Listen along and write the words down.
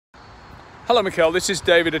Hello Mikel, this is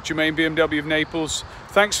David at Germain BMW of Naples.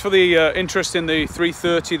 Thanks for the interest in the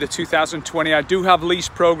 330, the 2020. I do have lease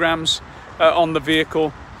programs on the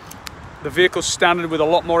vehicle. The vehicle's standard with a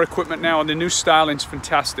lot more equipment now, and the new styling's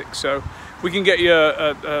fantastic. So we can get you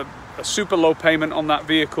a super low payment on that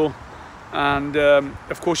vehicle, and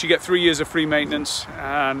of course you get 3 years of free maintenance,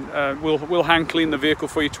 and we'll hand clean the vehicle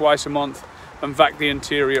for you twice a month and vac the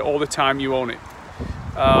interior all the time you own it.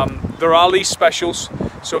 There are lease specials,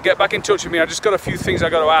 so get back in touch with me. I just got a few things I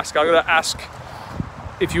got to ask. I got to ask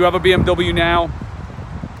if you have a BMW now,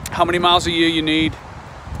 how many miles a year you need,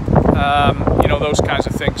 you know, those kinds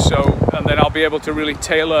of things. So, and then I'll be able to really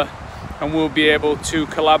tailor, and we'll be able to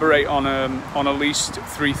collaborate on a leased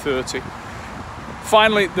 330.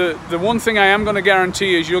 Finally, the one thing I am going to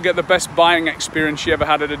guarantee is you'll get the best buying experience you ever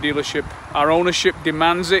had at a dealership. Our ownership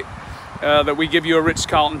demands it, that we give you a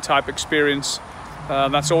Ritz-Carlton type experience.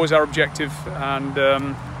 That's always our objective, and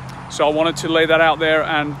so I wanted to lay that out there.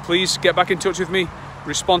 And please get back in touch with me,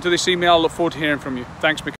 respond to this email. I look forward to hearing from you. Thanks, Mikel.